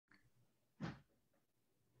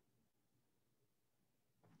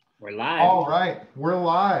We're live. All right, we're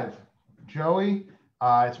live. Joey,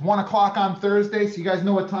 it's 1 o'clock on Thursday, so you guys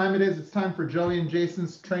know what time it is. It's time for Joey and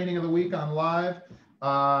Jason's training of the week on live.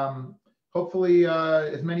 Hopefully,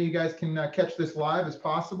 as many of you guys can catch this live as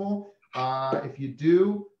possible. If you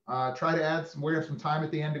do, try to we have some time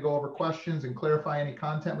at the end to go over questions and clarify any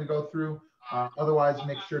content we go through. Otherwise,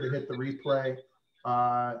 make sure to hit the replay.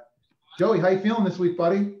 Joey, how you feeling this week,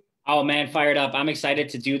 buddy? Oh man, fired up. I'm excited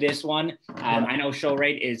to do this one. I know show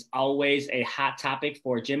rate is always a hot topic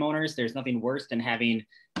for gym owners. There's nothing worse than having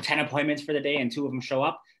 10 appointments for the day and 2 of them show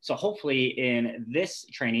up. So hopefully in this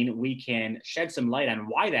training, we can shed some light on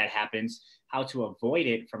why that happens, how to avoid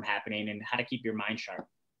it from happening, and how to keep your mind sharp.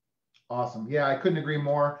 Awesome. Yeah, I couldn't agree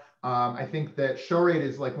more. I think that show rate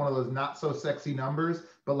is like one of those not so sexy numbers,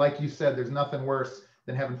 but like you said, there's nothing worse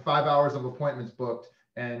than having 5 hours of appointments booked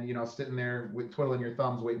and sitting there with twiddling your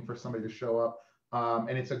thumbs waiting for somebody to show up.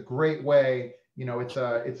 And it's a great way, it's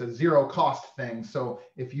a zero cost thing. So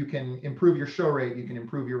if you can improve your show rate, you can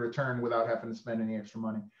improve your return without having to spend any extra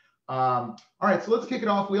money. All right, so let's kick it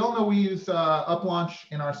off. We all know we use UpLaunch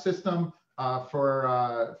in our system for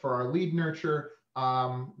our lead nurture.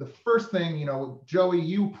 The first thing, Joey,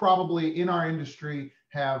 you probably in our industry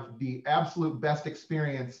have the absolute best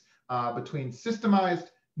experience between systemized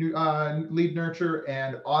lead nurture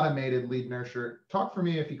and automated lead nurture. Talk for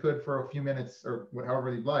me, if you could, for a few minutes or however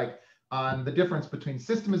you'd like, on the difference between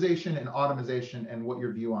systemization and automation and what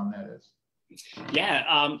your view on that is.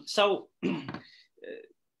 Yeah, so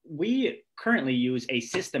we currently use a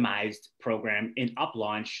systemized program in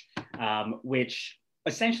UpLaunch, which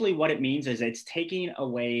essentially what it means is it's taking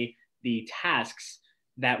away the tasks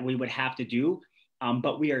that we would have to do,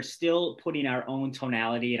 but we are still putting our own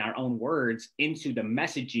tonality and our own words into the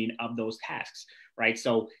messaging of those tasks, right?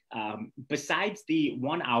 So besides the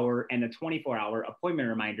 1 hour and the 24-hour appointment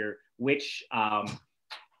reminder, which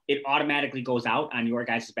it automatically goes out on your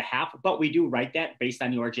guys' behalf, but we do write that based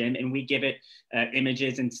on your gym, and we give it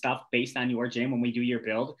images and stuff based on your gym when we do your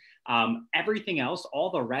build. Everything else,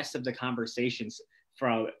 all the rest of the conversations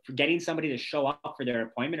for getting somebody to show up for their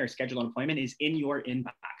appointment or schedule an appointment is in your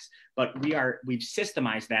inbox. But we've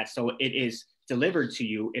systemized that so it is delivered to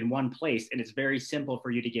you in one place, and it's very simple for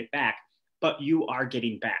you to get back, but you are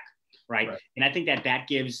getting back, right? And I think that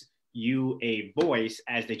gives you a voice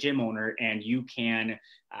as the gym owner, and you can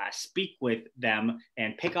speak with them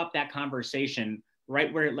and pick up that conversation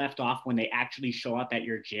right where it left off when they actually show up at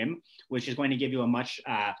your gym, which is going to give you a much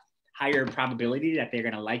higher probability that they're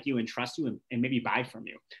going to like you and trust you and maybe buy from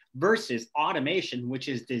you, versus automation, which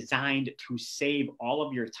is designed to save all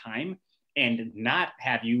of your time and not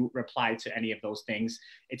have you reply to any of those things.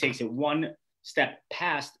 It takes it one step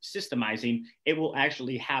past systemizing. It will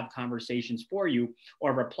actually have conversations for you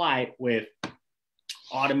or reply with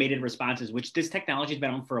automated responses, which this technology has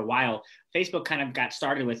been on for a while. Facebook kind of got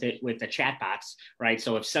started with it with the chatbots, right?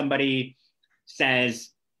 So if somebody says,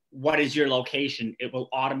 "What is your location?" it will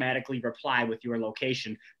automatically reply with your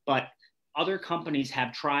location. But other companies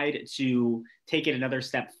have tried to take it another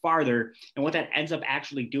step farther. And what that ends up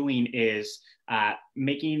actually doing is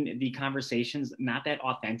making the conversations not that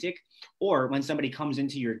authentic. Or when somebody comes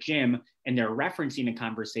into your gym and they're referencing a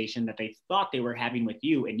conversation that they thought they were having with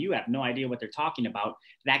you and you have no idea what they're talking about,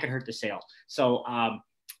 that could hurt the sale. So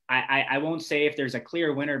I won't say if there's a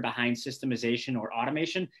clear winner behind systemization or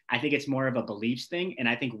automation. I think it's more of a beliefs thing. And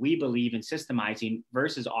I think we believe in systemizing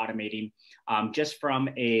versus automating, just from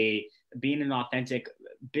being an authentic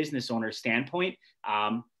business owner standpoint,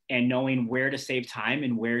 and knowing where to save time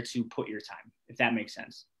and where to put your time, if that makes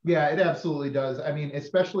sense. Yeah, it absolutely does. I mean,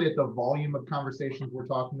 especially at the volume of conversations we're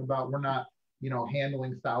talking about, we're not,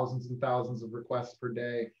 handling thousands and thousands of requests per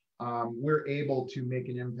day. We're able to make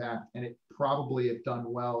an impact, and it probably, if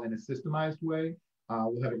done well in a systemized way,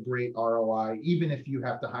 will have a great ROI, even if you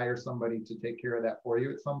have to hire somebody to take care of that for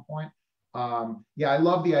you at some point. Yeah, I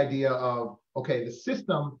love the idea of, okay, the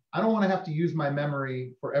system, I don't want to have to use my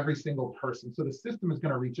memory for every single person. So the system is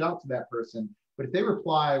going to reach out to that person, but if they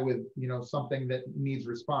reply with, something that needs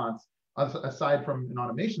response, aside from an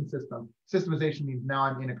automation system, systemization means now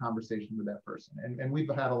I'm in a conversation with that person. And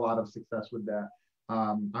we've had a lot of success with that.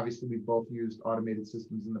 Obviously, we've both used automated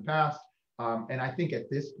systems in the past. And I think at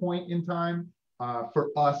this point in time,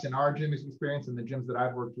 for us in our gym experience and the gyms that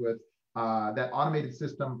I've worked with, that automated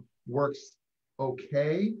system works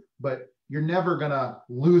okay, but you're never going to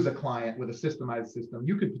lose a client with a systemized system.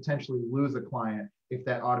 You could potentially lose a client if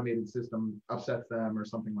that automated system upsets them or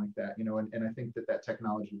something like that, and I think that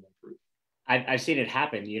technology will improve. I've seen it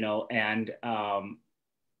happen, and I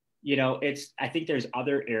think there's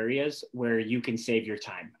other areas where you can save your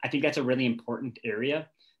time. I think that's a really important area.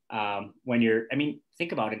 when you're, I mean,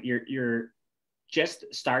 think about it. You're just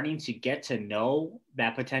starting to get to know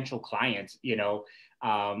that potential client,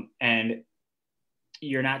 and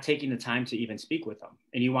you're not taking the time to even speak with them,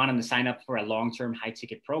 and you want them to sign up for a long-term high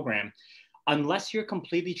ticket program, unless you're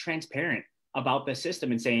completely transparent about the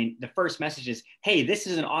system and saying the first message is, hey, this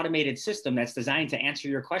is an automated system that's designed to answer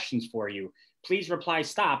your questions for you. Please reply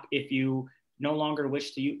stop if you no longer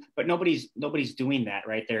wish to use. But nobody's doing that,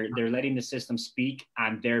 right? They're letting the system speak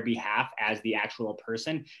on their behalf as the actual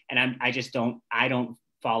person. And I don't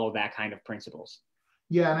follow that kind of principles.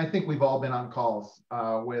 Yeah, and I think we've all been on calls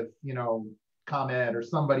with, ComEd or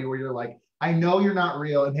somebody where you're like, I know you're not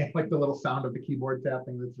real, and they have like the little sound of the keyboard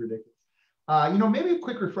tapping. That's ridiculous. Maybe a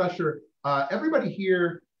quick refresher. Everybody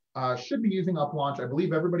here should be using UpLaunch. I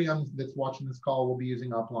believe everybody that's watching this call will be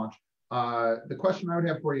using UpLaunch. The question I would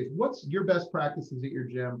have for you is, what's your best practices at your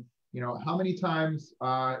gym? How many times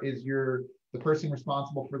is the person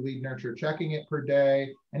responsible for lead nurture checking it per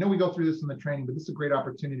day? I know we go through this in the training, but this is a great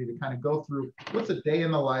opportunity to kind of go through what's a day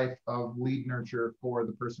in the life of lead nurture for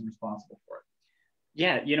the person responsible for it.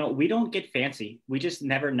 Yeah, we don't get fancy. We just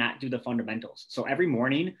never not do the fundamentals. So every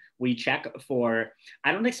morning we check for,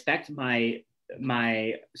 I don't expect my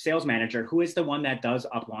sales manager, who is the one that does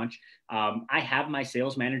UpLaunch. I have my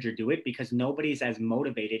sales manager do it because nobody's as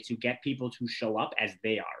motivated to get people to show up as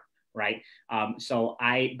they are, right?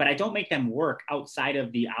 But I don't make them work outside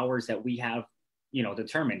of the hours that we have,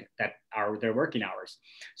 determined that are their working hours.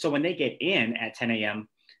 So when they get in at 10 a.m.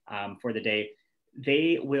 For the day,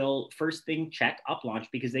 they will first thing check UpLaunch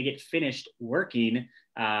because they get finished working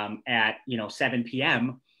at 7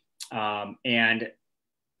 p.m. And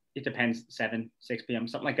it depends, 6 p.m.,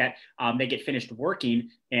 something like that. They get finished working,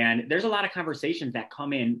 and there's a lot of conversations that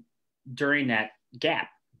come in during that gap,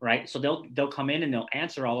 right? So they'll come in and they'll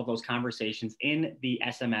answer all of those conversations in the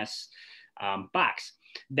SMS box.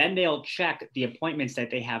 Then they'll check the appointments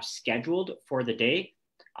that they have scheduled for the day,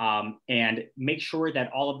 and make sure that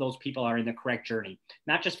all of those people are in the correct journey,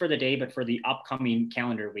 not just for the day, but for the upcoming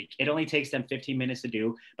calendar week. It only takes them 15 minutes to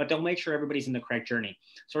do, but they'll make sure everybody's in the correct journey.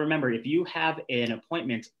 So remember, if you have an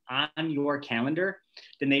appointment on your calendar,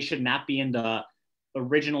 then they should not be in the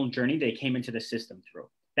original journey they came into the system through.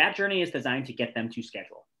 That journey is designed to get them to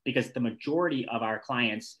schedule, because the majority of our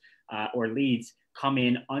clients or leads come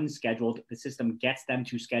in unscheduled. The system gets them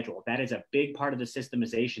to schedule. That is a big part of the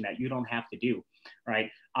systemization that you don't have to do, right?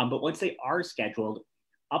 But once they are scheduled,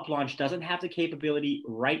 UpLaunch doesn't have the capability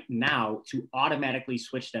right now to automatically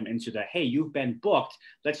switch them into the, hey, you've been booked,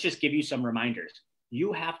 let's just give you some reminders.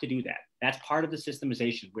 You have to do that. That's part of the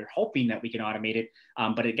systemization. We're hoping that we can automate it.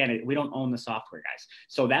 But again, we don't own the software, guys.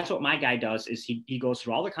 So that's what my guy does, is he goes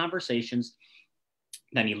through all the conversations,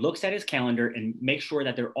 then he looks at his calendar and makes sure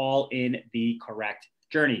that they're all in the correct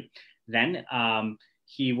journey. Then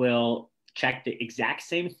he will check the exact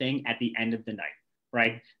same thing at the end of the night,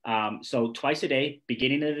 right? So twice a day,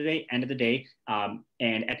 beginning of the day, end of the day.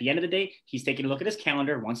 And at the end of the day, he's taking a look at his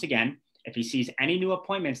calendar once again. If he sees any new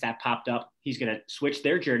appointments that popped up, he's going to switch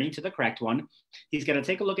their journey to the correct one. He's going to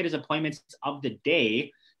take a look at his appointments of the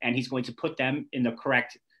day, and he's going to put them in the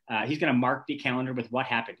correct, he's going to mark the calendar with what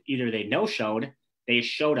happened. Either they no-showed, they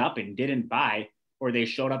showed up and didn't buy, or they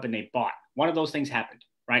showed up and they bought. One of those things happened,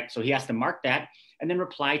 right? So he has to mark that and then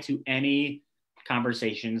reply to any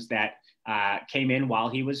conversations that came in while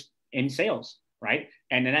he was in sales, right?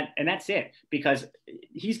 And that's it, because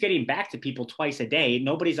he's getting back to people twice a day.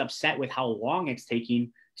 Nobody's upset with how long it's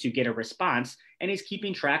taking to get a response, and he's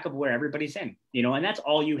keeping track of where everybody's in, and that's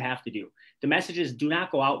all you have to do. The messages do not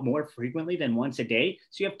go out more frequently than once a day,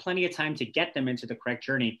 so you have plenty of time to get them into the correct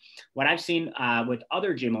journey. What I've seen with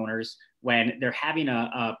other gym owners when they're having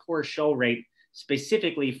a poor show rate,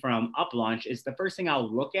 specifically from UpLaunch, is the first thing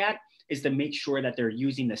I'll look at is to make sure that they're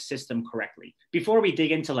using the system correctly. Before we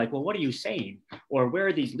dig into like, well, what are you saying? Or where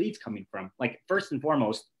are these leads coming from? Like, first and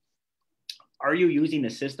foremost, are you using the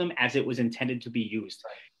system as it was intended to be used?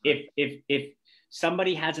 If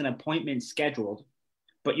somebody has an appointment scheduled,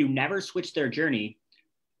 but you never switch their journey,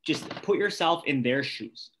 just put yourself in their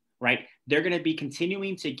shoes, right? They're going to be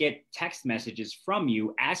continuing to get text messages from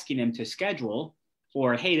you asking them to schedule,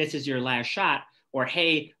 or, hey, this is your last shot, or,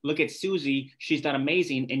 hey, look at Susie, she's done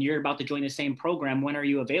amazing, and you're about to join the same program. When are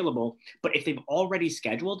you available? But if they've already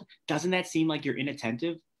scheduled, doesn't that seem like you're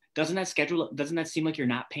inattentive? Doesn't that seem like you're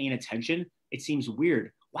not paying attention? It seems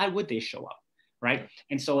weird. Why would they show up, right?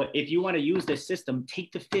 And so if you want to use this system,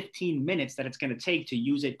 take the 15 minutes that it's going to take to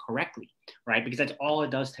use it correctly, right? Because that's all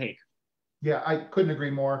it does take. Yeah, I couldn't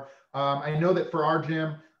agree more. I know that for our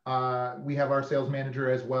gym, we have our sales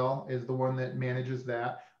manager as well, is the one that manages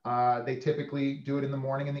that. They typically do it in the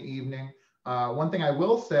morning and the evening. One thing I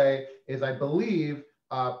will say is I believe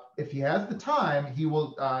if he has the time, he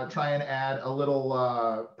will try and add a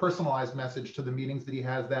little personalized message to the meetings that he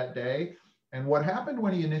has that day. And what happened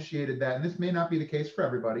when he initiated that, and this may not be the case for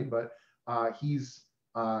everybody, but he's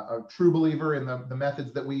a true believer in the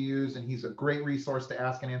methods that we use, and he's a great resource to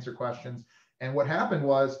ask and answer questions. And what happened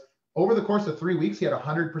was, over the course of 3 weeks, he had a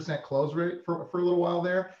 100% close rate for a little while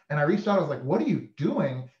there. And I reached out, I was like, what are you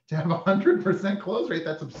doing to have a 100% close rate?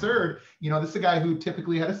 That's absurd. You know, this is a guy who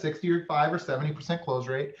typically had a 65 or 70% close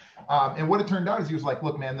rate. And what it turned out is he was like,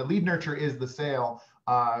 look, man, the lead nurture is the sale,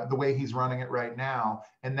 the way he's running it right now.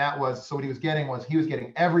 And that was, so what he was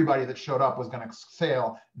getting everybody that showed up was going to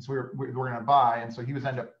sale. And so we're going to buy. And so he was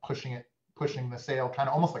end up pushing the sale kind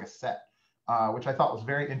of almost like a set, which I thought was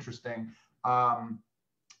very interesting.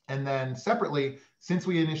 And then separately, since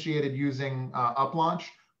we initiated using UpLaunch,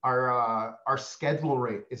 our schedule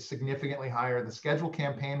rate is significantly higher. The schedule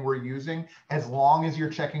campaign we're using, as long as you're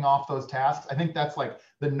checking off those tasks, I think that's like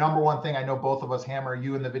the number one thing I know both of us hammer,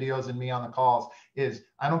 you in the videos and me on the calls, is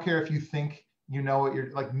I don't care if you think you know what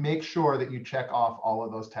you're like, make sure that you check off all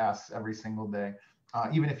of those tasks every single day.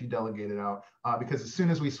 Even if you delegate it out, because as soon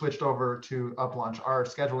as we switched over to UpLaunch, our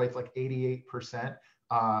schedule rate's like 88%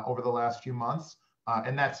 over the last few months.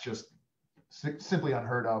 And that's just simply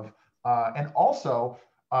unheard of. And also,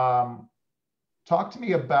 talk to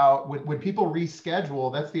me about when people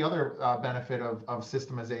reschedule. That's the other benefit of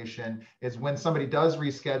systemization, is when somebody does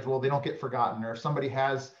reschedule, they don't get forgotten, or if somebody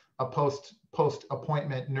has a post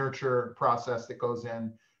appointment nurture process that goes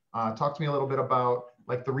in. Talk to me a little bit about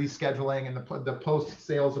like the rescheduling and the post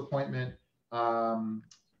sales appointment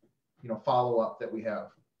follow up that we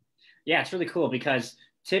have. Yeah, it's really cool because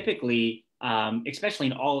typically, especially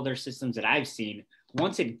in all of their systems that I've seen,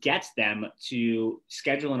 once it gets them to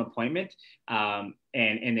schedule an appointment, and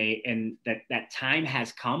that time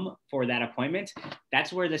has come for that appointment,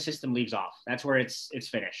 that's where the system leaves off. That's where it's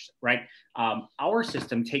finished, right? Our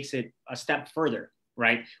system takes it a step further,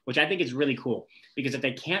 right? Which I think is really cool, because if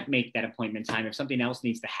they can't make that appointment time, if something else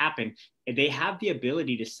needs to happen, they have the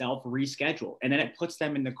ability to self reschedule, and then it puts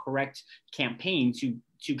them in the correct campaign to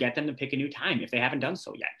get them to pick a new time if they haven't done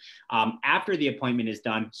so yet. After the appointment is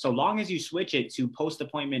done, so long as you switch it to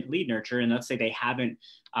post-appointment lead nurture, and let's say they haven't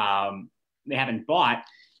bought,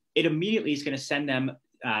 it immediately is going to send them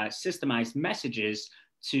systemized messages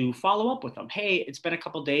to follow up with them. Hey, it's been a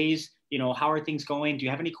couple days. How are things going? Do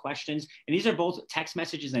you have any questions? And these are both text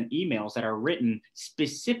messages and emails that are written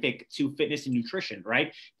specific to fitness and nutrition,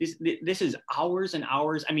 right? This is hours and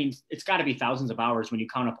hours. I mean, it's got to be thousands of hours when you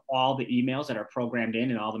count up all the emails that are programmed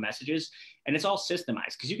in and all the messages. And it's all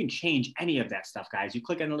systemized, because you can change any of that stuff, guys. You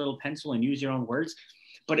click on a little pencil and use your own words.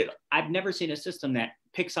 But I've never seen a system that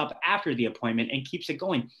picks up after the appointment and keeps it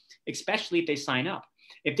going, especially if they sign up.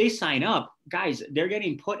 If they sign up, guys, they're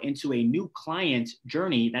getting put into a new client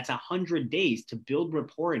journey that's 100 days to build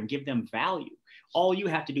rapport and give them value. All you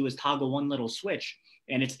have to do is toggle one little switch,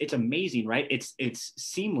 and it's amazing, right? It's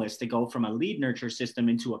seamless to go from a lead nurture system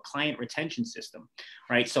into a client retention system,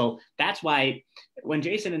 right? So that's why when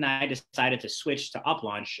Jason and I decided to switch to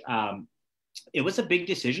UpLaunch, it was a big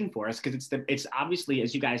decision for us, because it's obviously,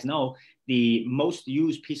 as you guys know, the most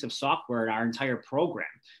used piece of software in our entire program,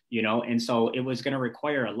 and so it was going to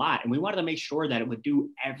require a lot, and we wanted to make sure that it would do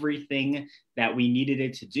everything that we needed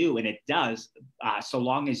it to do, and it does, so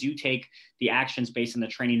long as you take the actions based on the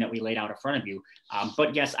training that we laid out in front of you.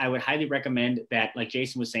 But yes, I would highly recommend that, like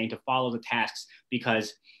Jason was saying, to follow the tasks,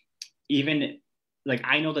 because even like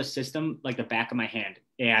I know the system like the back of my hand,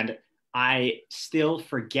 and I still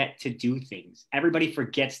forget to do things. Everybody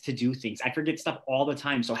forgets to do things. I forget stuff all the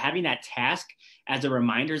time. So having that task as a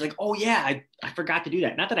reminder is like, oh yeah, I forgot to do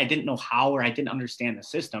that. Not that I didn't know how, or I didn't understand the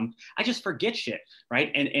system. I just forget shit,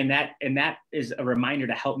 right? And that is a reminder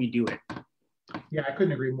to help me do it. Yeah, I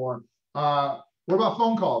couldn't agree more. What about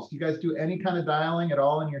phone calls? Do you guys do any kind of dialing at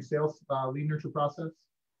all in your sales lead nurture process?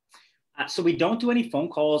 So we don't do any phone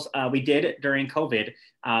calls. We did during COVID,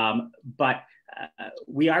 but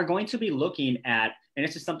we are going to be looking at, and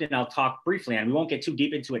this is something I'll talk briefly on. We won't get too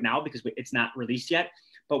deep into it now because it's not released yet,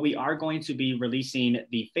 but we are going to be releasing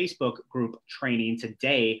the Facebook group training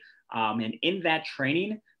today. And in that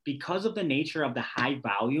training, because of the nature of the high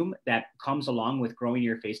volume that comes along with growing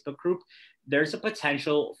your Facebook group, there's a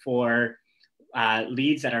potential for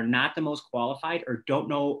leads that are not the most qualified or don't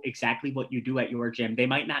know exactly what you do at your gym. They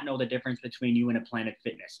might not know the difference between you and a Planet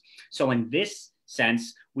Fitness. So in this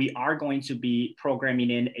sense, we are going to be programming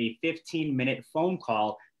in a 15-minute phone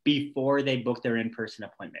call before they book their in-person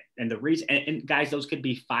appointment. And the reason, and guys, those could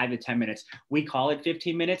be 5 to 10 minutes. We call it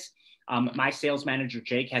 15 minutes My sales manager,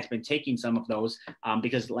 Jake, has been taking some of those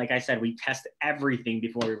because, like I said, we test everything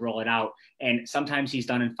before we roll it out. And sometimes he's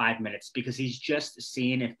done in 5 minutes because he's just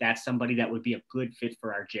seeing if that's somebody that would be a good fit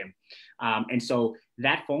for our gym. And so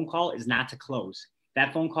that phone call is not to close.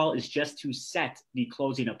 That phone call is just to set the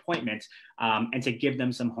closing appointment and to give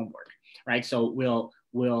them some homework, right? So we'll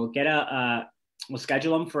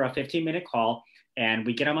schedule them for a 15-minute call, and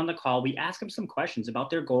we get them on the call. We ask them some questions about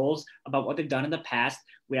their goals, about what they've done in the past.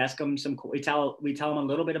 We ask them we tell them a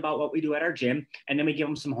little bit about what we do at our gym, and then we give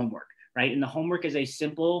them some homework, right? And the homework is a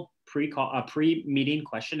simple pre-meeting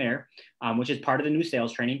questionnaire, which is part of the new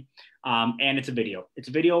sales training. And it's a video. It's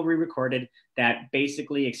a video re-recorded that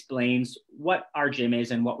basically explains what our gym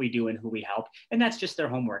is and what we do and who we help. And that's just their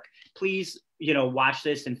homework. Please, watch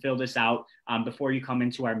this and fill this out before you come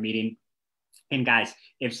into our meeting. And guys,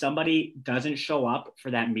 if somebody doesn't show up for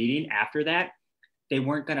that meeting after that, they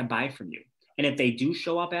weren't going to buy from you. And if they do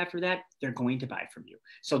show up after that, they're going to buy from you.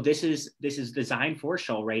 So this is designed for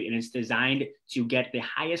show rate, and it's designed to get the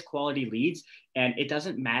highest quality leads. And it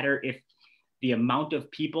doesn't matter if the amount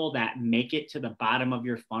of people that make it to the bottom of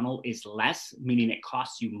your funnel is less, meaning it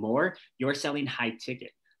costs you more, you're selling high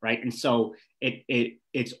ticket, right? And so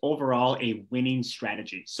it's overall a winning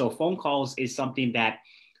strategy. So phone calls is something that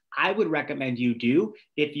I would recommend you do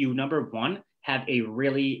if you, number one, have a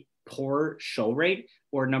really poor show rate,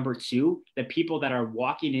 or number two, the people that are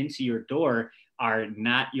walking into your door are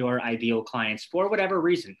not your ideal clients for whatever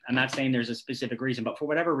reason. I'm not saying there's a specific reason, but for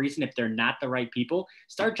whatever reason, if they're not the right people,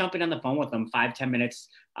 start jumping on the phone with them 5-10 minutes,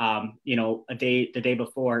 the day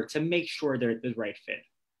before, to make sure they're the right fit.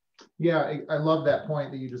 Yeah, I love that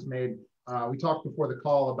point that you just made. We talked before the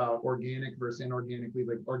call about organic versus inorganic leads,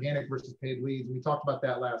 like organic versus paid leads. And we talked about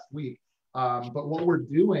that last week. But what we're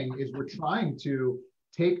doing is we're trying to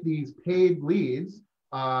take these paid leads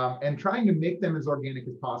and trying to make them as organic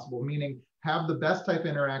as possible, meaning have the best type of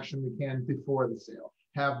interaction we can before the sale,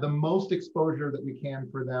 have the most exposure that we can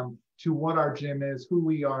for them to what our gym is, who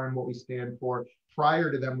we are, and what we stand for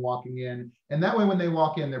prior to them walking in. And that way, when they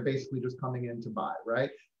walk in, they're basically just coming in to buy, right?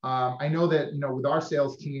 I know that, with our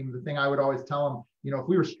sales team, the thing I would always tell them, if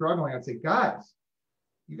we were struggling, I'd say, guys,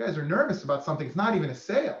 you guys are nervous about something. It's not even a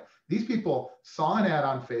sale. These people saw an ad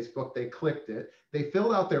on Facebook, they clicked it, they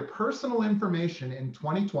filled out their personal information in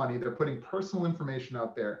 2020. They're putting personal information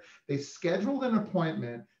out there. They scheduled an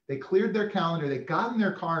appointment, they cleared their calendar, they got in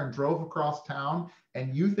their car and drove across town,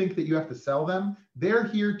 and you think that you have to sell them? They're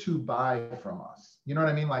here to buy from us. You know what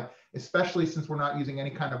I mean? Like, especially since we're not using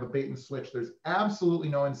any kind of a bait and switch, there's absolutely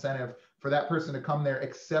no incentive for that person to come there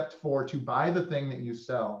except for to buy the thing that you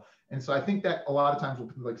sell. And so I think that a lot of times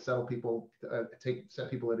we'll set people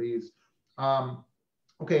at ease.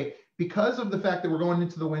 Okay, because of the fact that we're going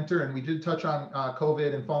into the winter, and we did touch on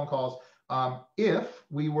COVID and phone calls, if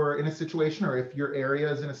we were in a situation, or if your area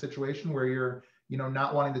is in a situation where you're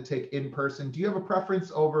not wanting to take in person, do you have a preference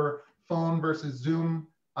over phone versus Zoom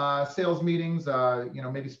sales meetings?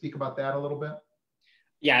 Maybe speak about that a little bit.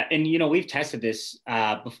 Yeah, and we've tested this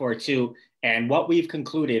before too, and what we've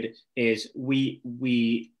concluded is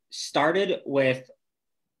we started with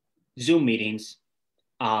Zoom meetings,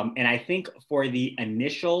 and I think for the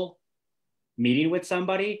initial meeting with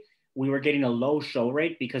somebody, we were getting a low show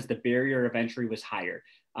rate because the barrier of entry was higher.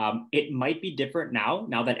 It might be different now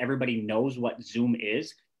that everybody knows what Zoom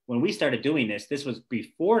is. When we started doing this was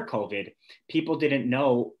before COVID. People didn't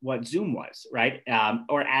know what Zoom was, right?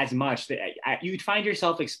 Or as much. You'd find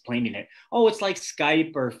yourself explaining it. Oh, it's like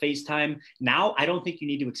Skype or FaceTime. Now, I don't think you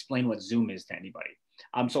need to explain what Zoom is to anybody.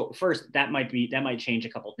 So first, that might change a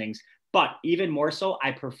couple things. But even more so,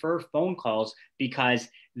 I prefer phone calls, because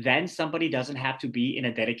then somebody doesn't have to be in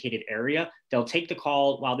a dedicated area. They'll take the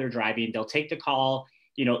call while they're driving. They'll take the call.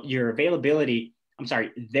 Their availability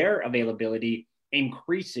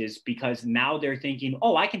increases, because now they're thinking,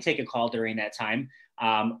 oh, I can take a call during that time,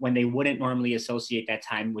 when they wouldn't normally associate that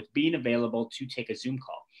time with being available to take a Zoom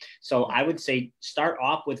call. So I would say start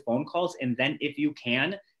off with phone calls, and then if you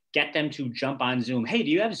can, get them to jump on Zoom. Hey,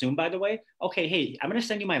 do you have Zoom, by the way? Okay, hey, I'm going to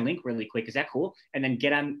send you my link really quick. Is that cool? And then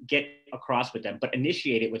get across with them, but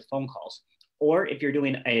initiate it with phone calls. Or if you're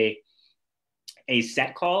doing a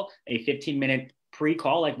set call, a 15-minute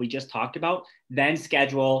pre-call like we just talked about, then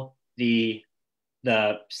schedule the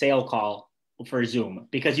sale call for Zoom,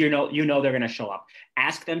 because they're going to show up.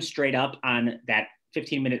 Ask them straight up on that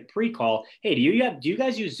 15-minute pre-call. Hey, do you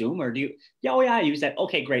guys use Zoom, or do you? Yeah, oh yeah, I use that.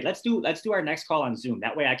 Okay, great. Let's do our next call on Zoom.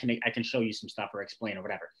 That way I can show you some stuff or explain or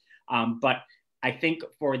whatever. But I think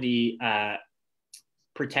for the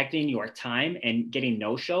protecting your time and getting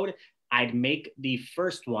no-showed, I'd make the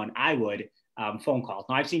first one, I would phone calls.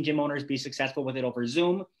 Now, I've seen gym owners be successful with it over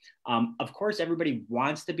Zoom. Of course, everybody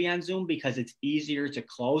wants to be on Zoom because it's easier to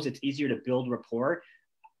close. It's easier to build rapport.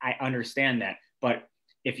 I understand that. But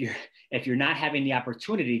if you're not having the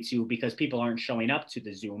opportunity to, because people aren't showing up to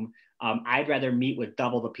the Zoom, I'd rather meet with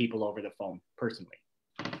double the people over the phone personally.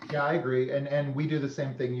 Yeah, I agree. And we do the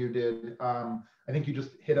same thing you did. I think you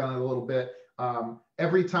just hit on it a little bit.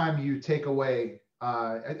 Every time you take away,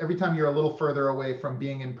 every time you're a little further away from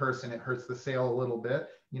being in person, it hurts the sale a little bit.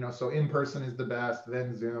 So in person is the best,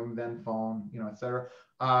 then Zoom, then phone, et cetera.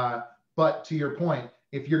 But to your point,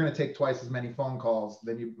 if you're going to take twice as many phone calls,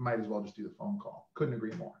 then you might as well just do the phone call. Couldn't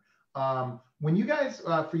agree more. When you guys,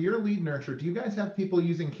 for your lead nurture, do you guys have people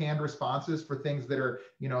using canned responses for things that are,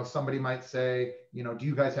 somebody might say, do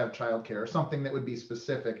you guys have childcare or something that would be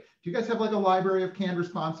specific? Do you guys have like a library of canned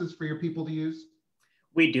responses for your people to use?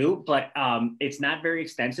 We do, but it's not very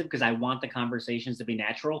extensive because I want the conversations to be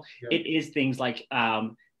natural. Yeah. It is things like,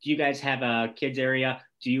 do you guys have a kids area?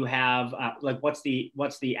 Do you have what's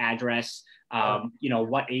the address?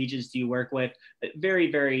 What ages do you work with?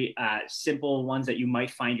 Very, very simple ones that you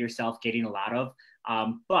might find yourself getting a lot of.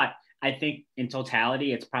 But I think in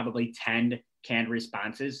totality, it's probably 10 canned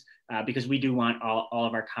responses because we do want all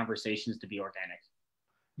of our conversations to be organic.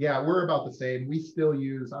 Yeah, we're about the same. We still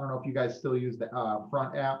use, I don't know if you guys still use the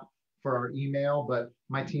Front app for our email, but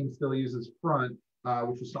my team still uses Front,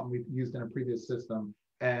 which was something we've used in a previous system.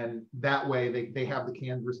 And that way they have the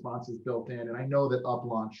canned responses built in. And I know that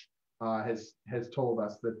UpLaunch has told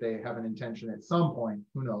us that they have an intention at some point,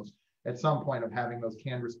 who knows, at some point of having those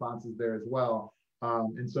canned responses there as well.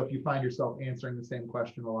 And so if you find yourself answering the same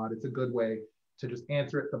question a lot, it's a good way to just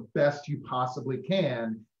answer it the best you possibly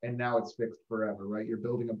can. And now it's fixed forever, right? You're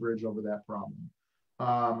building a bridge over that problem.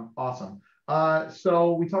 Awesome.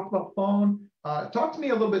 So we talked about phone. Talk to me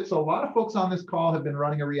a little bit. So a lot of folks on this call have been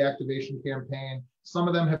running a reactivation campaign. Some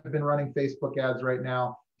of them have been running Facebook ads right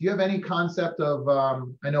now. Do you have any concept of,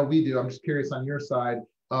 I know we do, I'm just curious on your side,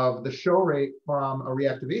 of the show rate from a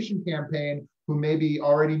reactivation campaign who maybe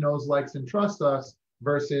already knows, likes, and trusts us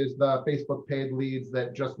versus the Facebook paid leads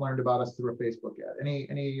that just learned about us through a Facebook ad? Any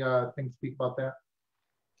things to speak about that?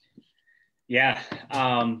 Yeah.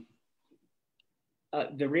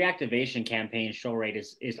 The reactivation campaign show rate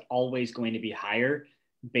is always going to be higher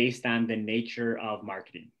based on the nature of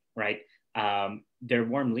marketing, right? They're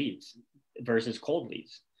warm leads versus cold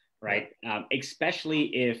leads, right?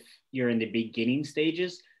 Especially if you're in the beginning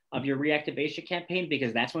stages of your reactivation campaign,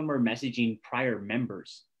 because that's when we're messaging prior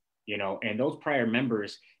members, and those prior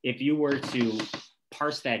members, if you were to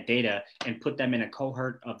parse that data and put them in a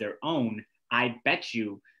cohort of their own, I bet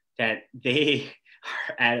you that they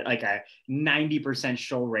are at like a 90%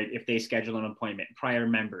 show rate if they schedule an appointment, prior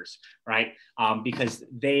members, right? Because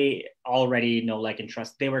they already know, like, and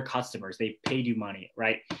trust. They were customers. They paid you money,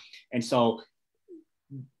 right? And so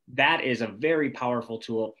that is a very powerful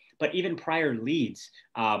tool. But even prior leads,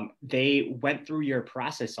 they went through your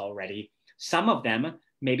process already. Some of them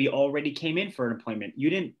maybe already came in for an appointment.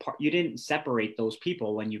 You didn't separate those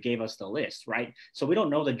people when you gave us the list, right? So we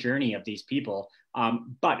don't know the journey of these people,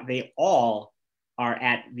 but they all are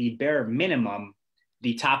at the bare minimum,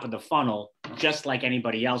 the top of the funnel, just like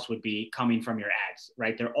anybody else would be coming from your ads,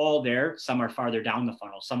 right? They're all there. Some are farther down the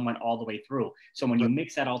funnel. Some went all the way through. So when you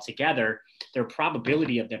mix that all together, their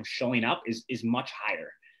probability of them showing up is much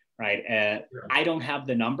higher, right? I don't have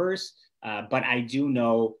the numbers, but I do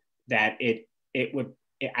know that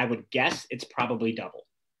I would guess it's probably double.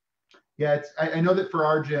 Yeah, I know that for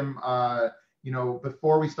our gym,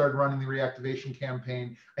 before we started running the reactivation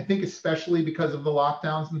campaign, I think especially because of the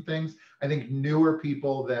lockdowns and things, I think newer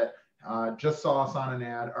people that just saw us on an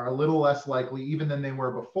ad are a little less likely, even than they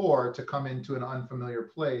were before, to come into an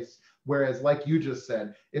unfamiliar place. Whereas, like you just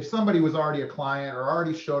said, if somebody was already a client or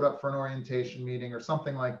already showed up for an orientation meeting or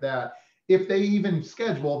something like that, if they even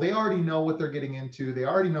schedule, they already know what they're getting into. They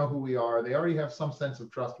already know who we are. They already have some sense of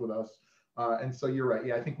trust with us. And so you're right.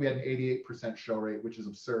 Yeah, I think we had an 88% show rate, which is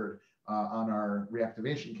absurd on our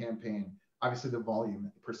reactivation campaign. Obviously, the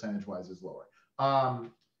volume percentage-wise is lower.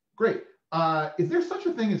 Great. Is there such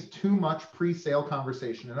a thing as too much pre-sale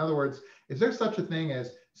conversation? In other words, is there such a thing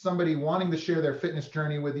as somebody wanting to share their fitness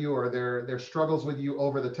journey with you or their struggles with you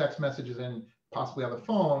over the text messages and possibly on the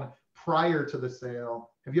phone prior to the sale?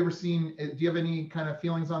 Have you ever seen, do you have any kind of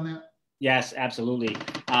feelings on that? Yes, absolutely.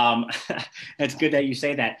 It's good that you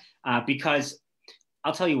say that because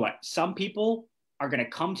I'll tell you what, some people are going to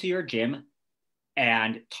come to your gym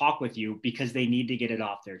and talk with you because they need to get it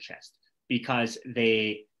off their chest, because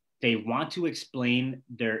they want to explain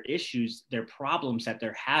their issues, their problems that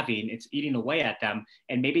they're having. It's eating away at them.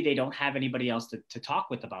 And maybe they don't have anybody else to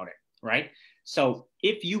talk with about it, right? So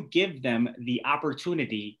if you give them the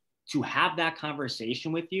opportunity to have that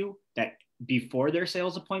conversation with you that before their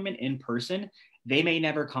sales appointment in person, they may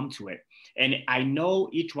never come to it. And I know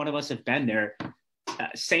each one of us have been there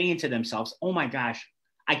saying to themselves, oh my gosh,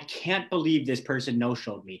 I can't believe this person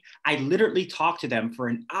no-showed me. I literally talked to them for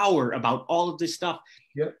an hour about all of this stuff.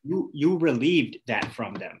 Yep. You relieved that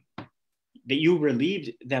from them, that you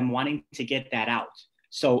relieved them wanting to get that out.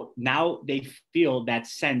 So now they feel that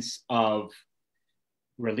sense of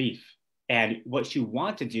relief. And what you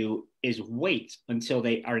want to do is wait until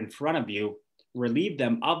they are in front of you, relieve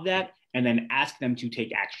them of that, and then ask them to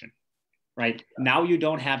take action. Right now, you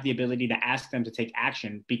don't have the ability to ask them to take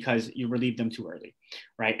action because you relieved them too early.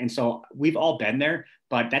 Right. And so we've all been there,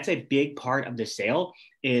 but that's a big part of the sale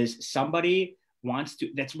is somebody wants to,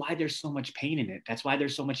 that's why there's so much pain in it. That's why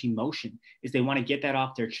there's so much emotion is they want to get that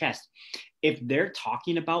off their chest. If they're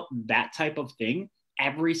talking about that type of thing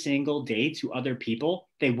every single day to other people,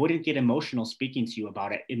 they wouldn't get emotional speaking to you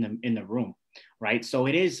about it in the room. Right. So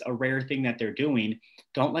it is a rare thing that they're doing.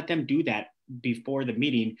 Don't let them do that before the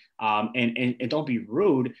meeting, and don't be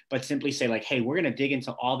rude, but simply say like, hey, we're going to dig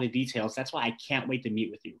into all the details. That's why I can't wait to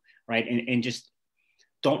meet with you. Right. And just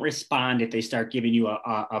don't respond if they start giving you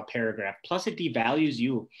a paragraph. Plus it devalues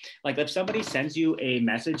you. Like if somebody sends you a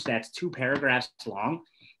message that's 2 paragraphs long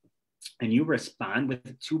and you respond with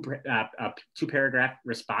a two paragraph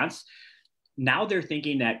response, now they're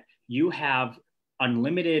thinking that you have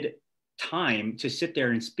unlimited time to sit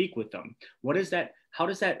there and speak with them. What is that? How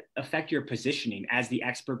does that affect your positioning as the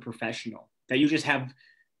expert professional that you just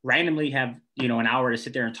randomly have, an hour to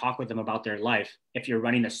sit there and talk with them about their life if you're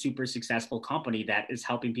running a super successful company that is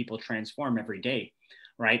helping people transform every day,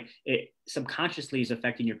 right? It subconsciously is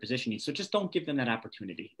affecting your positioning. So just don't give them that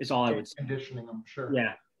opportunity is all I would say. Conditioning them, sure.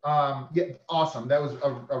 Yeah. Yeah, awesome. That was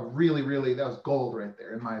a really, really, that was gold right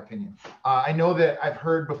there, in my opinion. I know that I've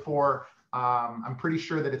heard before, I'm pretty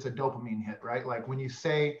sure that it's a dopamine hit, right? Like when you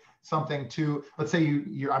say something to, let's say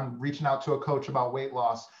I'm reaching out to a coach about weight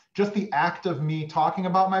loss, just the act of me talking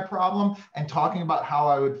about my problem and talking about how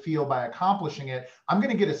I would feel by accomplishing it, I'm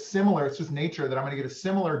going to get a similar, it's just nature that I'm going to get a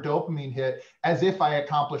similar dopamine hit as if I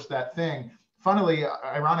accomplished that thing. Funnily,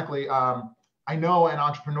 ironically, I know an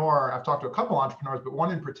entrepreneur, I've talked to a couple entrepreneurs, but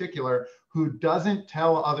one in particular who doesn't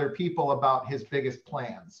tell other people about his biggest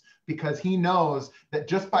plans because he knows that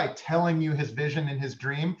just by telling you his vision and his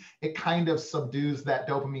dream, it kind of subdues that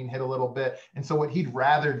dopamine hit a little bit. And so what he'd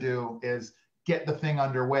rather do is get the thing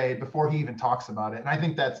underway before he even talks about it. And I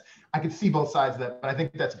think I could see both sides of that, but I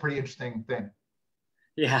think that's a pretty interesting thing.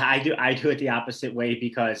 Yeah, I do it the opposite way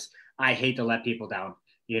because I hate to let people down.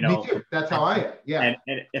 Me too. That's how I am. Yeah.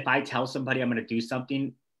 And if I tell somebody I'm going to do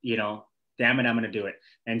something, damn it, I'm going to do it.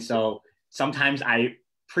 And so sometimes I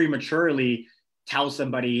prematurely tell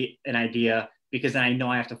somebody an idea because then I know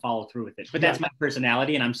I have to follow through with it. But that's my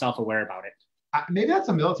personality and I'm self-aware about it. Maybe that's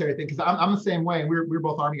a military thing because I'm the same way. And we're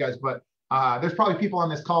both Army guys, but there's probably people on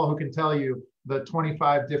this call who can tell you the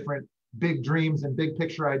 25 different big dreams and big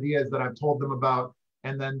picture ideas that I've told them about,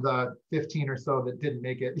 and then the 15 or so that didn't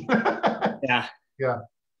make it. Yeah. Yeah.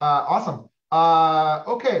 Awesome.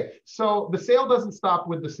 Okay, so the sale doesn't stop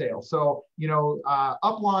with the sale. So,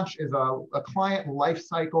 UpLaunch is a client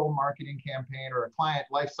lifecycle marketing campaign or a client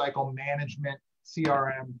lifecycle management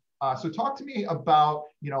CRM. So talk to me about,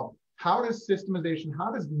 how does systemization,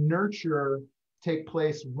 how does nurture take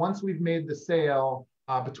place once we've made the sale,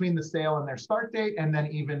 between the sale and their start date, and then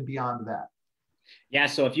even beyond that? Yeah,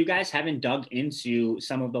 so if you guys haven't dug into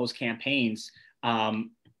some of those campaigns,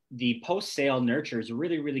 the post-sale nurture is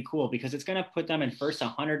really, really cool because it's going to put them in first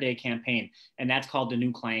 100-day campaign, and that's called the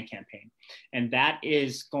new client campaign. And that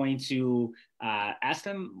is going to ask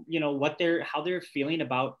them, how they're feeling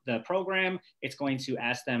about the program. It's going to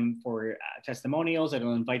ask them for testimonials.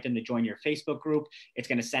 It'll invite them to join your Facebook group. It's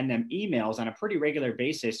going to send them emails on a pretty regular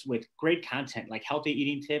basis with great content like healthy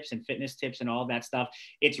eating tips and fitness tips and all that stuff.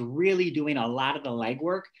 It's really doing a lot of the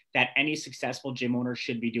legwork that any successful gym owner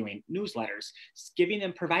should be doing. Newsletters,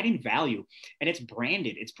 providing value, and it's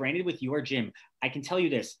branded. It's branded with your gym. I can tell you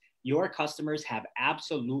this. Your customers have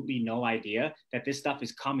absolutely no idea that this stuff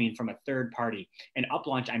is coming from a third party. And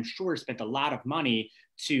UpLaunch, I'm sure, spent a lot of money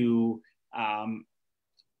to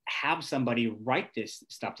have somebody write this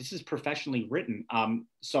stuff. This is professionally written.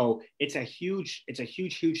 So it's a huge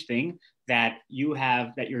thing that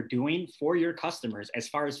you're doing for your customers as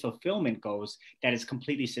far as fulfillment goes, that is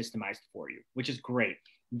completely systemized for you, which is great.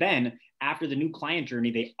 Then after the new client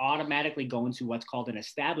journey, they automatically go into what's called an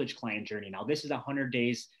established client journey. Now this is 100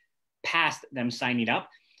 days past them signing up.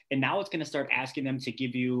 And now it's going to start asking them to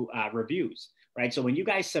give you reviews, right? So when you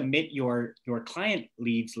guys submit your client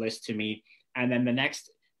leads list to me, And then the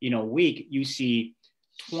next, week, you see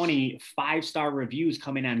 20 5-star reviews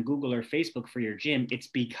coming on Google or Facebook for your gym. It's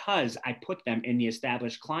because I put them in the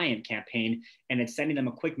established client campaign, and it's sending them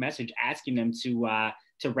a quick message asking them to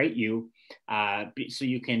rate you,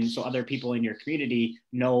 so other people in your community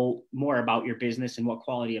know more about your business and what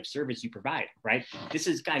quality of service you provide, right? This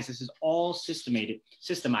is all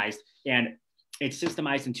systemized, and it's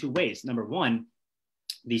systemized in 2 ways. Number one,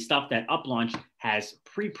 the stuff that UpLaunch has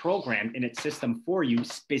pre-programmed in its system for you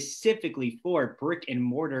specifically for brick and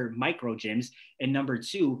mortar micro gyms. And number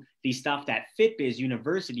 2, the stuff that FitBiz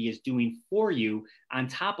University is doing for you on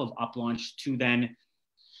top of UpLaunch to then,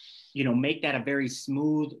 make that a very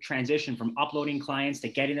smooth transition from uploading clients to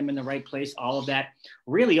getting them in the right place. All of that,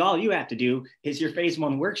 really all you have to do is your phase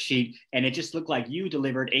 1 worksheet, and it just looked like you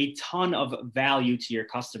delivered a ton of value to your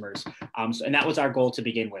customers. And that was our goal to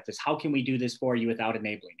begin with, is how can we do this for you without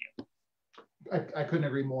enabling you? I couldn't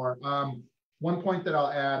agree more. One point that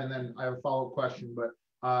I'll add, and then I have a follow-up question, but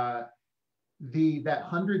that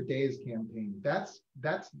 100 days campaign, that's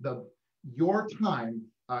your time.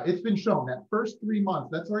 It's been shown that first 3 months,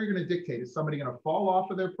 that's all you're going to dictate. Is somebody going to fall off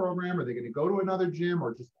of their program? Are they going to go to another gym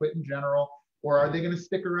or just quit in general? Or are they going to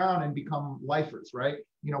stick around and become lifers, right?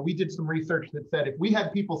 We did some research that said if we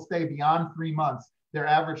had people stay beyond 3 months, their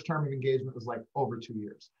average term of engagement was like over 2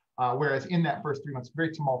 years. Whereas in that first 3 months,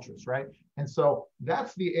 very tumultuous, right? And so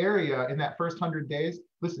that's the area in that first 100 days.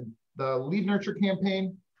 Listen, the lead nurture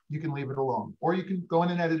campaign, you can leave it alone, or you can go in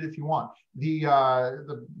and edit if you want. The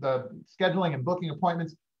scheduling and booking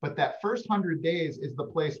appointments, but that first 100 days is the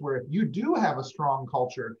place where if you do have a strong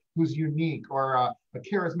culture who's unique, or a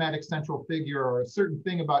charismatic central figure, or a certain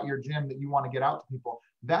thing about your gym that you want to get out to people,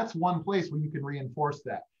 that's one place where you can reinforce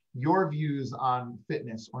that. Your views on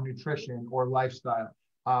fitness or nutrition or lifestyle,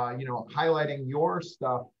 highlighting your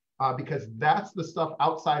stuff, because that's the stuff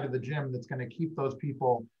outside of the gym that's going to keep those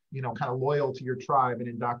people kind of loyal to your tribe and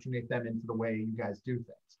indoctrinate them into the way you guys do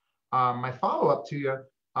things. My follow-up to you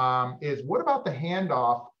is, what about the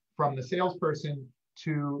handoff from the salesperson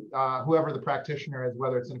to whoever the practitioner is,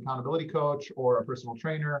 whether it's an accountability coach or a personal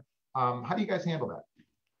trainer? How do you guys handle that?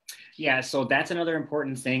 Yeah, so that's another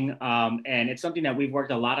important thing. And it's something that we've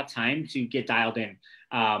worked a lot of time to get dialed in.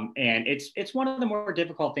 And it's one of the more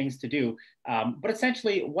difficult things to do. But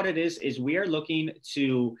essentially what it is we are looking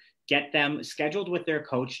to get them scheduled with their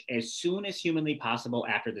coach as soon as humanly possible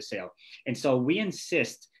after the sale. And so we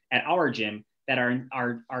insist at our gym that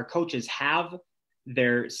our coaches have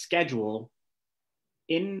their schedule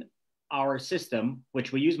in our system,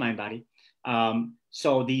 which we use MindBody.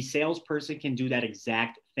 So the salesperson can do that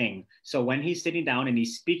exact thing. So when he's sitting down and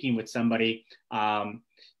he's speaking with somebody,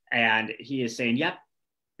 and he is saying, yep,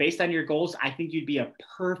 based on your goals, I think you'd be a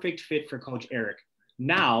perfect fit for Coach Eric.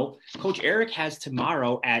 Now, Coach Eric has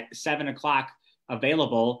tomorrow at 7:00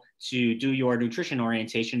 available to do your nutrition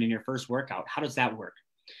orientation in your first workout. How does that work,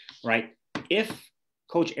 right? If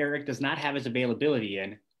Coach Eric does not have his availability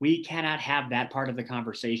in, we cannot have that part of the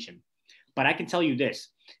conversation. But I can tell you this,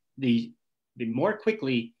 the more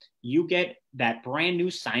quickly you get that brand new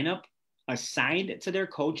sign up assigned to their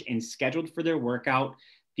coach and scheduled for their workout,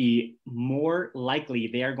 the more likely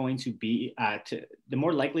they are going to be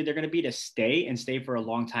to stay for a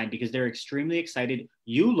long time, because they're extremely excited.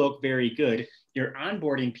 You look very good. You're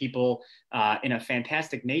onboarding people in a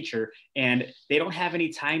fantastic nature, and they don't have any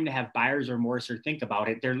time to have buyer's remorse or think about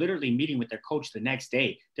it. They're literally meeting with their coach the next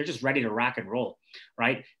day. They're just ready to rock and roll,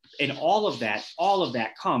 right? And all of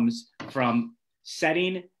that comes from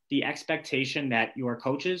setting the expectation that your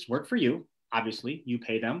coaches work for you. Obviously, you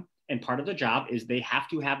pay them. And part of the job is they have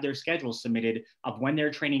to have their schedule submitted of when they're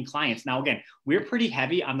training clients. Now, again, we're pretty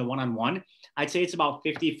heavy on the one-on-one. I'd say it's about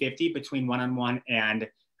 50-50 between one-on-one and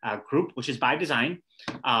group, which is by design.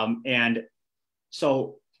 And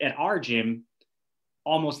so at our gym,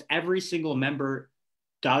 almost every single member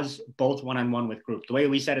does both one-on-one with group. The way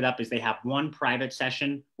we set it up is they have one private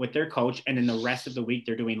session with their coach, and then the rest of the week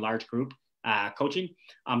they're doing large group coaching.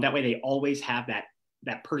 That way they always have that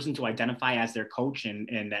person to identify as their coach,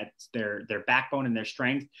 and that's their backbone and their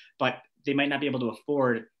strength, but they might not be able to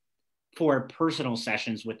afford 4 personal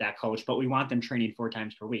sessions with that coach, but we want them training 4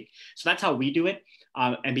 times per week. So that's how we do it.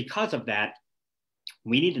 And because of that,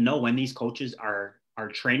 we need to know when these coaches are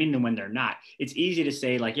training and when they're not. It's easy to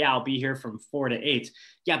say like, yeah, I'll be here from 4 to 8.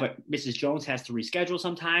 Yeah, but Mrs. Jones has to reschedule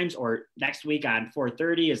sometimes, or next week on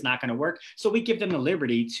 4:30 is not going to work. So we give them the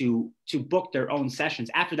liberty to book their own sessions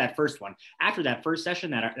after that first one. After that first session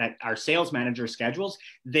that our sales manager schedules,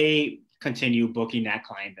 they continue booking that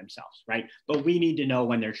client themselves, right? But we need to know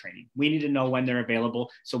when they're training. We need to know when they're available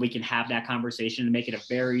so we can have that conversation and make it a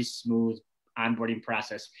very smooth onboarding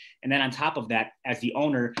process. And then on top of that, as the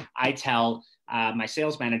owner, I tell my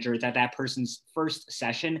sales manager that that person's first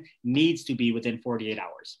session needs to be within 48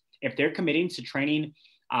 hours. If they're committing to training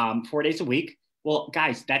 4 days a week, well,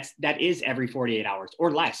 guys, that is every 48 hours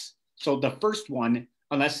or less. So the first one,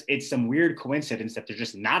 unless it's some weird coincidence that they're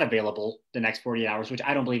just not available the next 48 hours, which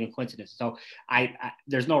I don't believe in coincidence. So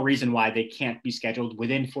there's no reason why they can't be scheduled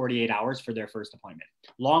within 48 hours for their first appointment.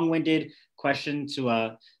 Long-winded question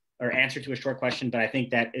or answer to a short question, but I think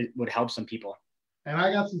that it would help some people. And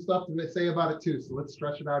I got some stuff to say about it too. So let's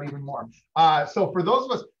stretch it out even more. So for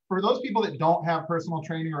those people that don't have personal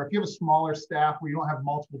training, or if you have a smaller staff where you don't have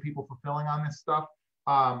multiple people fulfilling on this stuff,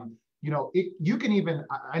 you can even,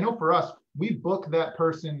 I know for us, we book that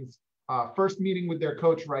person's first meeting with their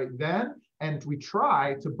coach right then. And we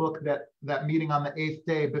try to book that meeting on the 8th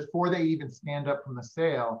day before they even stand up from the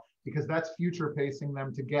sale, because that's future pacing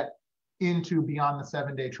them to get into beyond the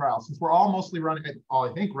 7-day trial. Since we're all mostly running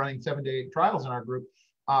 7-day trials in our group,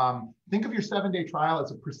 think of your 7-day trial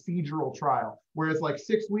as a procedural trial, whereas like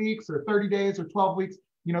 6 weeks or 30 days or 12 weeks,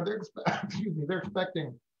 they're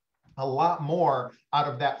expecting a lot more out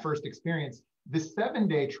of that first experience. The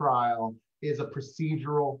 7-day trial is a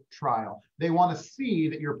procedural trial. They want to see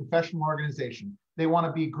that you're a professional organization. They want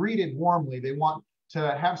to be greeted warmly. They want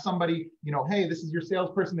to have somebody, hey, this is your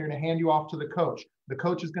salesperson. They're going to hand you off to the coach. The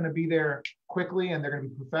coach is going to be there quickly, and they're going to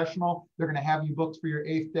be professional. They're going to have you booked for your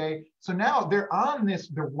 8th day. So now they're on this,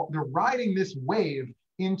 they're riding this wave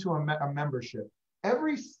into a membership.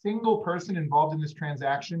 Every single person involved in this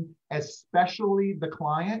transaction, especially the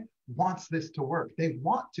client, wants this to work. They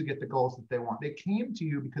want to get the goals that they want. They came to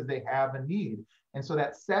you because they have a need. And so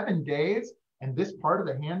that 7 days and this part of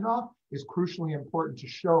the handoff is crucially important to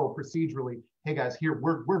show procedurally, hey guys, here,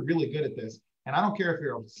 we're really good at this. And I don't care if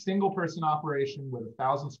you're a single person operation with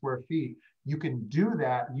 1,000 square feet, you can do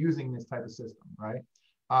that using this type of system, right?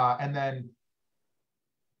 And then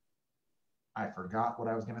I forgot what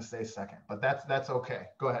I was going to say second, but that's okay.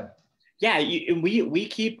 Go ahead. Yeah, we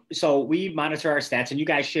monitor our stats, and you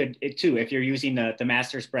guys should too if you're using the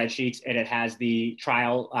master spreadsheets and it has the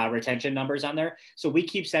trial retention numbers on there. So we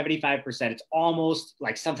keep 75%. It's almost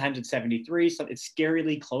like sometimes it's 73, so it's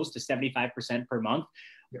scarily close to 75% per month,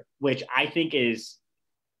 which I think it's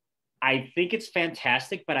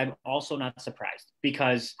fantastic, but I'm also not surprised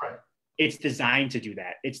because it's designed to do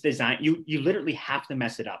that. It's designed, you literally have to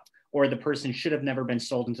mess it up, or the person should have never been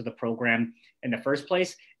sold into the program in the first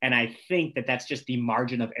place. And I think that that's just the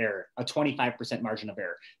margin of error, a 25% margin of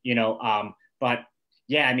error, but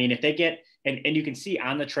yeah, I mean, if they get, and you can see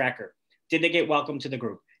on the tracker, did they get welcomed to the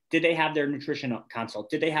group? Did they have their nutrition consult?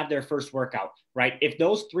 Did they have their first workout, right? If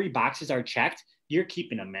those 3 boxes are checked, you're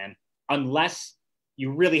keeping them, man, unless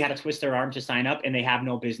you really had to twist their arm to sign up and they have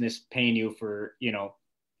no business paying you for,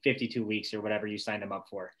 52 weeks or whatever you signed them up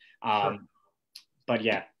for. Sure. But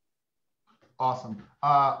yeah. Awesome.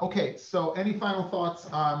 Okay, so any final thoughts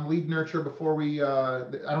on lead nurture before we, I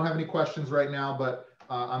don't have any questions right now, but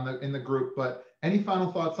in the group, but any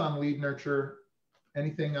final thoughts on lead nurture?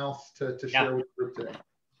 Anything else to share with the group today?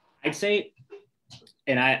 I'd say,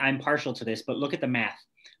 and I'm partial to this, but look at the math.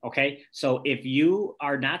 Okay, so if you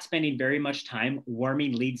are not spending very much time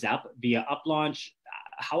warming leads up via UpLaunch,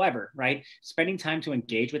 however, right, spending time to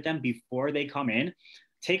engage with them before they come in,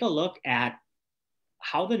 take a look at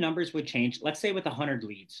how the numbers would change. Let's say with 100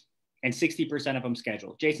 leads and 60% of them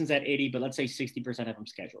scheduled. Jason's at 80, but let's say 60% of them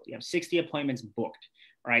scheduled. You have 60 appointments booked,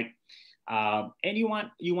 right? And you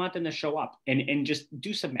want them to show up and just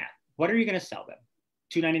do some math. What are you going to sell them?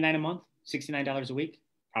 $299 a month, $69 a week,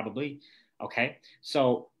 probably. Okay,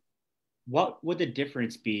 so what would the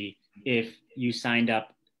difference be if you signed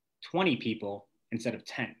up 20 people instead of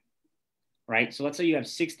 10, right? So let's say you have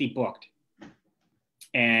 60 booked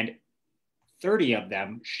and 30 of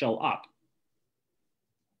them show up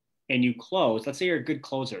and you close. Let's say you're a good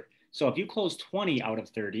closer. So if you close 20 out of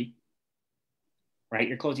 30, right,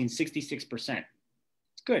 you're closing 66%.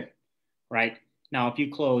 It's good, right? Now, if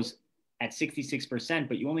you close at 66%,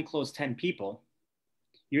 but you only close 10 people,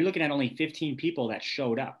 you're looking at only 15 people that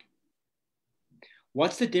showed up.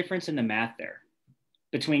 What's the difference in the math there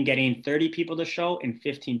between getting 30 people to show and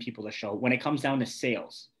 15 people to show when it comes down to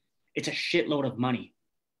sales? It's a shitload of money,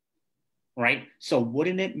 right? So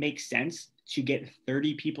wouldn't it make sense to get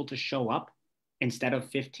 30 people to show up instead of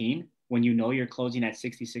 15 when you know you're closing at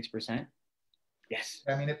 66%? Yes.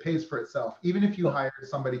 I mean, it pays for itself. Even if you hire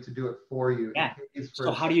somebody to do it for you. Yeah.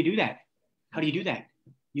 So how do you do that? How do you do that?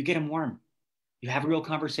 You get them warm. You have a real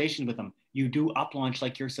conversation with them. You do UpLaunch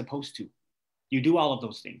like you're supposed to. You do all of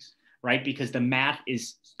those things, right? Because the math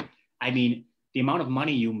is, I mean, the amount of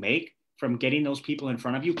money you make from getting those people in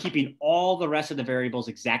front of you, keeping all the rest of the variables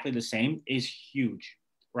exactly the same is huge,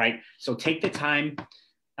 right? So take the time.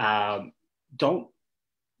 Don't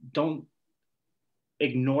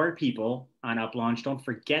ignore people on up launch. Don't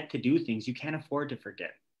forget to do things. You can't afford to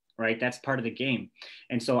forget, right? That's part of the game.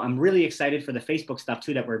 And so I'm really excited for the Facebook stuff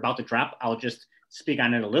too that we're about to drop. I'll just speak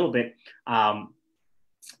on it a little bit.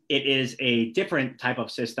 It is a different type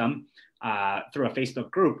of system through a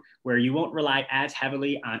Facebook group where you won't rely as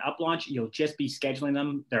heavily on UpLaunch. You'll just be scheduling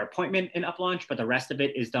them their appointment in UpLaunch, but the rest of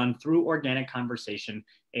it is done through organic conversation,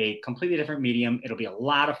 a completely different medium. It'll be a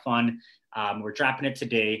lot of fun. We're dropping it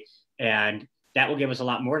today, and that will give us a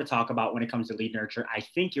lot more to talk about when it comes to lead nurture. I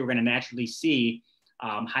think you're going to naturally see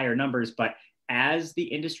higher numbers, but as the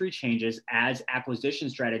industry changes, as acquisition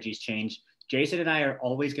strategies change, Jason and I are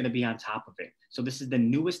always going to be on top of it. So this is the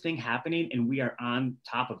newest thing happening, and we are on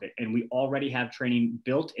top of it. And we already have training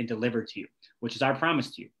built and delivered to you, which is our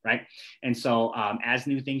promise to you, right? And so as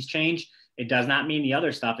new things change, it does not mean the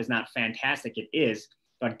other stuff is not fantastic. It is.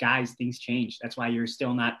 But guys, things change. That's why you're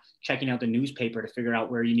still not checking out the newspaper to figure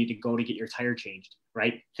out where you need to go to get your tire changed,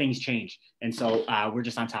 right? Things change. And so we're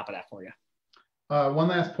just on top of that for you. One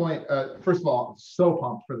last point. First of all, I'm so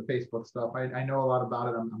pumped for the Facebook stuff. I know a lot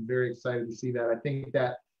about it. I'm very excited to see that. I think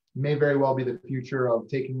that may very well be the future of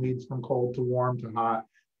taking leads from cold to warm to hot.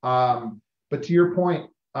 But to your point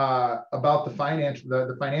about the financial,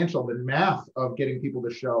 the math of getting people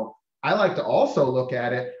to show, I like to also look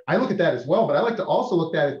at it. I look at that as well, but I like to also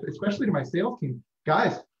look at it, especially to my sales team.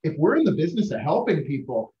 Guys, if we're in the business of helping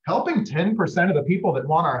people, helping 10% of the people that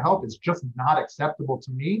want our help is just not acceptable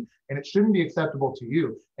to me, and it shouldn't be acceptable to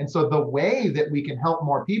you. And so the way that we can help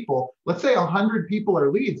more people, let's say 100 people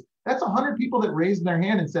are leads, that's 100 people that raised their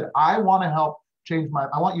hand and said, I want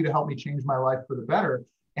you to help me change my life for the better.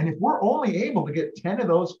 And if we're only able to get 10 of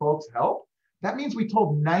those folks help, that means we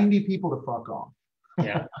told 90 people to fuck off.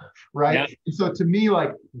 Yeah. Right. Yeah. And so to me,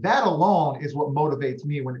 like that alone is what motivates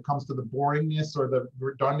me when it comes to the boringness or the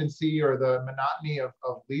redundancy or the monotony of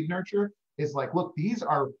lead nurture is like, look, these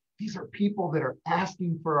are people that are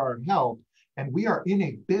asking for our help. And we are in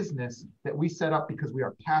a business that we set up because we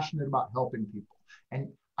are passionate about helping people. And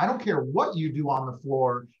I don't care what you do on the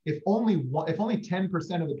floor. If only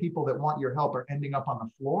 10% of the people that want your help are ending up on the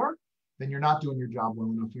floor, then you're not doing your job well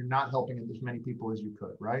enough. You're not helping as many people as you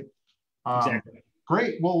could. Right. Exactly.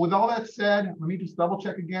 Great. Well, with all that said, let me just double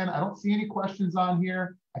check again. I don't see any questions on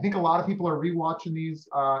here. I think a lot of people are rewatching these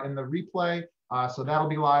in the replay. So that'll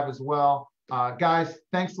be live as well. Guys,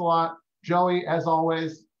 thanks a lot. Joey, as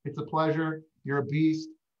always, it's a pleasure. You're a beast.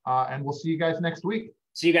 And we'll see you guys next week.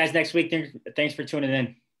 See you guys next week. Thanks for tuning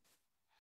in.